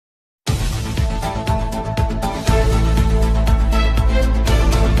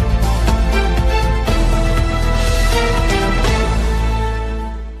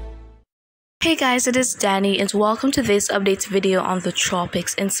Hey guys, it is Dani and welcome to this update video on the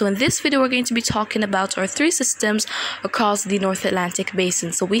tropics. And so in this video we're going to be talking about our three systems across the North Atlantic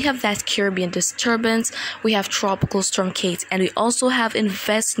basin. So we have that Caribbean disturbance, we have Tropical Storm Kate, and we also have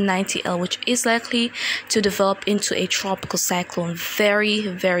Invest 90L, which is likely to develop into a tropical cyclone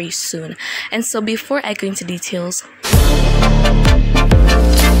very soon. And so before I go into details,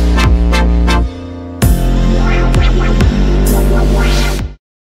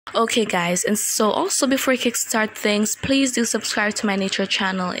 okay guys, and so also before we kickstart things, please do subscribe to my nature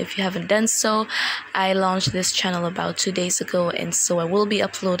channel if you haven't done so. I launched this channel about 2 days ago, and so I will be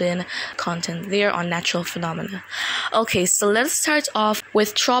uploading content there on natural phenomena. Okay, so let's start off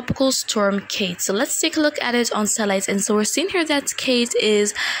with Tropical Storm Kate. So let's take a look at it on satellites. And so we're seeing here that Kate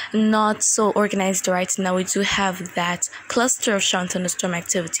is not so organized right now. We do have that cluster of shower thunderstorm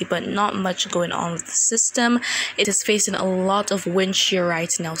activity, but not much going on with the system. It is facing a lot of wind shear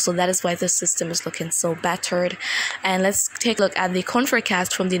right now, so that is why the system is looking so battered. And let's take a look at the current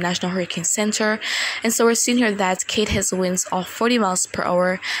forecast from the National Hurricane Center. And so we're seeing here that Kate has winds of 40 miles per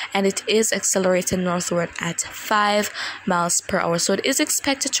hour, and it is accelerating northward at 5 miles per hour. So it is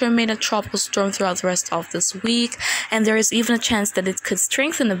expected to remain a tropical storm throughout the rest of this week, and there is even a chance that it could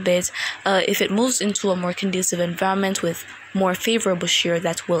strengthen a bit if it moves into a more conducive environment with more favorable shear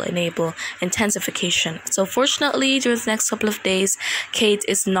that will enable intensification. So fortunately, during the next couple of days, Kate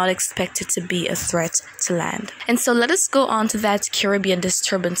is not expected to be a threat to land. And so let us go on to that Caribbean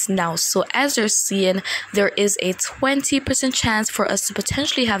disturbance now. So as you're seeing, there is a 20% chance for us to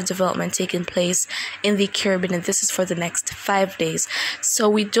potentially have development taking place in the Caribbean, and this is for the next 5 days. So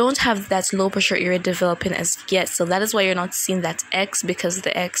we don't have that low pressure area developing as yet, so that is why you're not seeing that X, because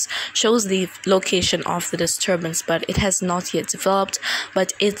the X shows the location of the disturbance, but it has not yet developed,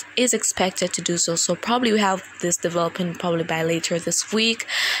 but it is expected to do so. So probably we have this developing probably by later this week.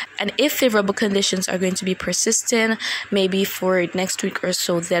 And if favorable conditions are going to be persistent, maybe for next week or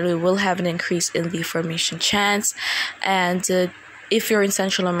so, then we will have an increase in the formation chance. And if you're in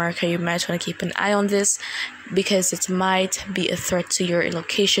Central America, you might want to keep an eye on this, because it might be a threat to your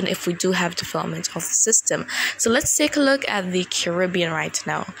location if we do have development of the system. So let's take a look at the Caribbean right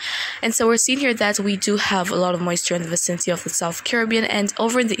now. And so we're seeing here that we do have a lot of moisture in the vicinity of the South Caribbean and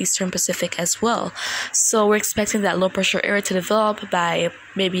over in the Eastern Pacific as well. So we're expecting that low pressure area to develop by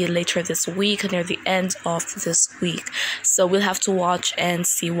maybe later this week, near the end of this week. So we'll have to watch and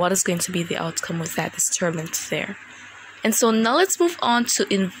see what is going to be the outcome with that disturbance there. And so now let's move on to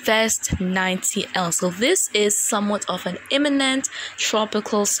Invest 90L. So this is somewhat of an imminent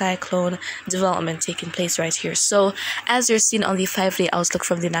tropical cyclone development taking place right here. So as you're seeing on the 5-day outlook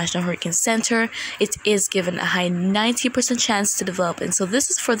from the National Hurricane Center, it is given a high 90% chance to develop. And so this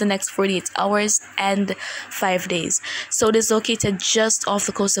is for the next 48 hours and 5 days. So it is located just off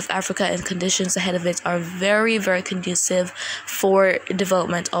the coast of Africa, and conditions ahead of it are very conducive for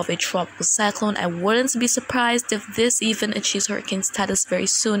development of a tropical cyclone. I wouldn't be surprised if this even achieves hurricane status very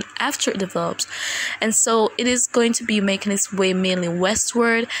soon after it develops. And so it is going to be making its way mainly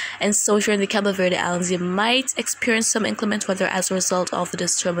westward, and so if you're in the Cabo Verde Islands, you might experience some inclement weather as a result of the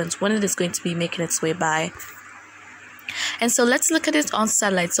disturbance when it is going to be making its way by. And so let's look at it on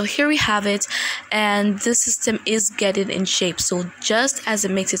satellite. So here we have it, and the system is getting in shape. So just as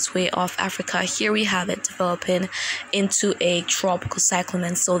it makes its way off Africa, here we have it developing into a tropical cyclone.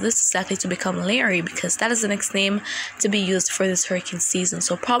 And so this is likely to become Larry, because that is the next name to be used for this hurricane season.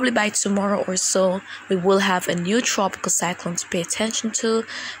 So probably by tomorrow or so, we will have a new tropical cyclone to pay attention to,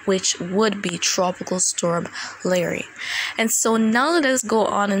 which would be Tropical Storm Larry. And so now let us go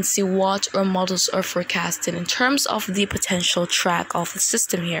on and see what our models are forecasting in terms of the potential track of the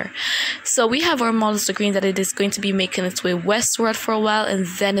system here. So we have our models agreeing that it is going to be making its way westward for a while, and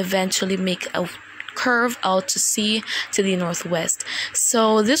then eventually make a curve out to sea to the northwest.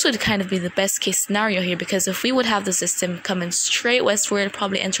 So this would kind of be the best case scenario here, because if we would have the system coming straight westward,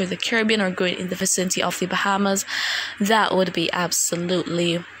 probably enter the Caribbean or going in the vicinity of the Bahamas, that would be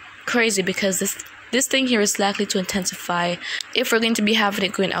absolutely crazy, because this thing here is likely to intensify. If we're going to be having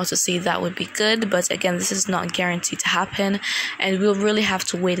it going out to sea, that would be good, but again, this is not guaranteed to happen, and we'll really have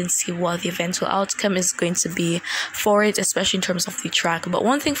to wait and see what the eventual outcome is going to be for it, especially in terms of the track. But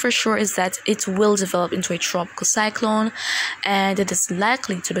one thing for sure is that it will develop into a tropical cyclone, and it is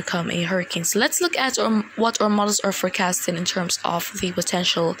likely to become a hurricane. So let's look at what our models are forecasting in terms of the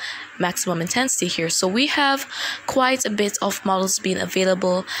potential maximum intensity here. So we have quite a bit of models being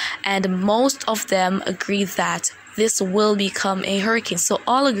available, and most of them agree that this will become a hurricane. So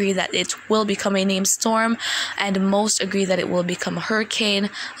all agree that it will become a named storm, and most agree that it will become a hurricane.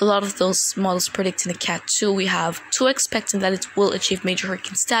 A lot of those models predicting a Cat 2. We have 2 expecting that it will achieve major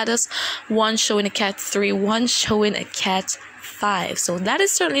hurricane status, 1 showing a Cat 3, 1 showing a Cat 5. So that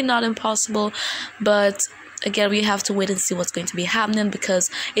is certainly not impossible, but again, we have to wait and see what's going to be happening, because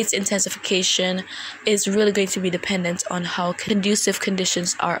its intensification is really going to be dependent on how conducive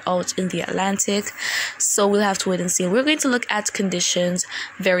conditions are out in the Atlantic. So we'll have to wait and see. We're going to look at conditions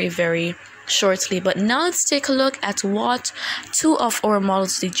very, very shortly, but now let's take a look at what 2 of our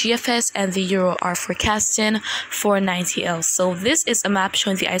models, the GFS and the Euro, are forecasting for 90L. So this is a map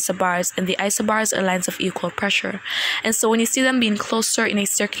showing the isobars, and the isobars are lines of equal pressure. And so when you see them being closer in a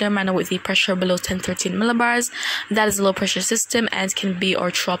circular manner with the pressure below 1013 millibars, that is a low pressure system and can be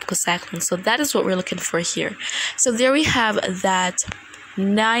our tropical cyclone. So that is what we're looking for here. So there we have that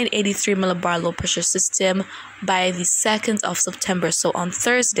 983 millibar low pressure system by the 2nd of September, so on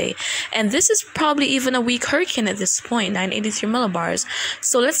Thursday. And this is probably even a weak hurricane at this point, 983 millibars.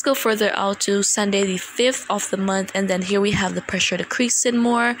 So let's go further out to Sunday the 5th of the month, and then here we have the pressure decreasing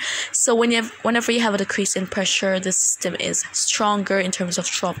more. So whenever you have a decrease in pressure, the system is stronger in terms of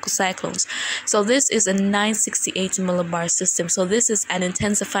tropical cyclones. So this is a 968 millibar system. So this is an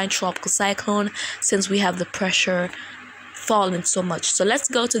intensifying tropical cyclone since we have the pressure fallen so much. So let's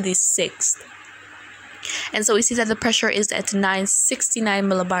go to the 6th. And so we see that the pressure is at 969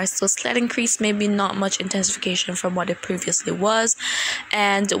 millibars, so slight increase, maybe not much intensification from what it previously was.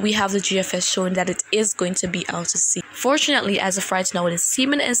 And we have the GFS showing that it is going to be out to sea. Fortunately, as of right now, it is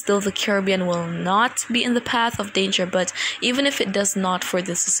seeming as though the Caribbean will not be in the path of danger, but even if it does not for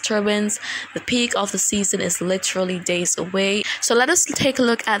this disturbance, the peak of the season is literally days away. So let us take a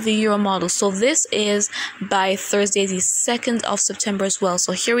look at the Euro model. So this is by Thursday the 2nd of September as well.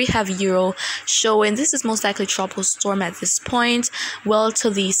 So here we have Euro showing this is most likely tropical storm at this point, well to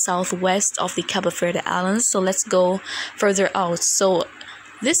the southwest of the Cabo Verde Islands. So let's go further out. So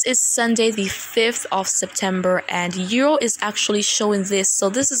this is Sunday the 5th of September, and Euro is actually showing this. So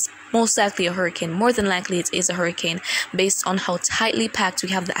this is most likely a hurricane. More than likely it is a hurricane based on how tightly packed we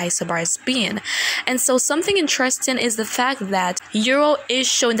have the isobars being. And so something interesting is the fact that Euro is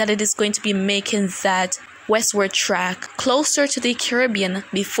showing that it is going to be making that westward track closer to the Caribbean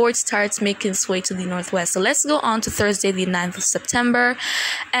before it starts making its way to the northwest. So let's go on to Thursday the 9th of September,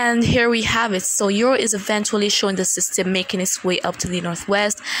 and here we have it. So Euro is eventually showing the system making its way up to the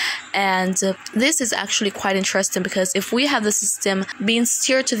northwest, and this is actually quite interesting, because if we have the system being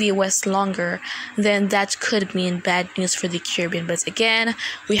steered to the west longer, then that could mean bad news for the Caribbean. But again,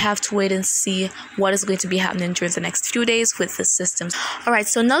 we have to wait and see what is going to be happening during the next few days with the systems. Alright,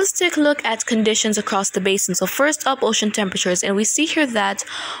 so now let's take a look at conditions across the basin. So first up, ocean temperatures, and we see here that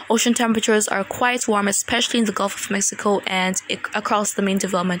ocean temperatures are quite warm, especially in the Gulf of Mexico and across the main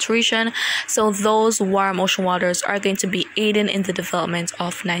development region. So those warm ocean waters are going to be aiding in the development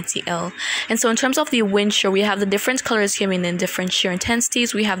of 90L. And so in terms of the wind shear, we have the different colors here meaning different shear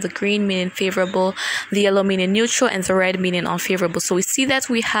intensities. We have the green meaning favorable, the yellow meaning neutral, and the red meaning unfavorable. So we see that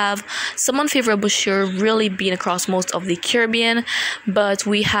we have some unfavorable shear really being across most of the Caribbean, but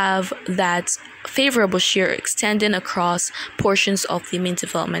we have that favorable shear extending across portions of the main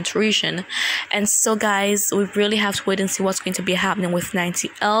development region. And so guys, we really have to wait and see what's going to be happening with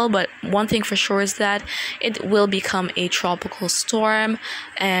 90L, but one thing for sure is that it will become a tropical storm,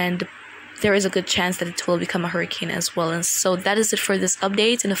 and there is a good chance that it will become a hurricane as well. And so that is it for this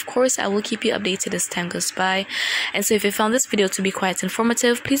update, and of course I will keep you updated as time goes by. And so if you found this video to be quite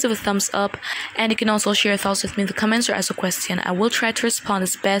informative, please give a thumbs up, and you can also share your thoughts with me in the comments or ask a question. I will try to respond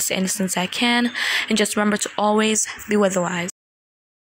as best and as soon as I can, and just remember to always be weatherwise.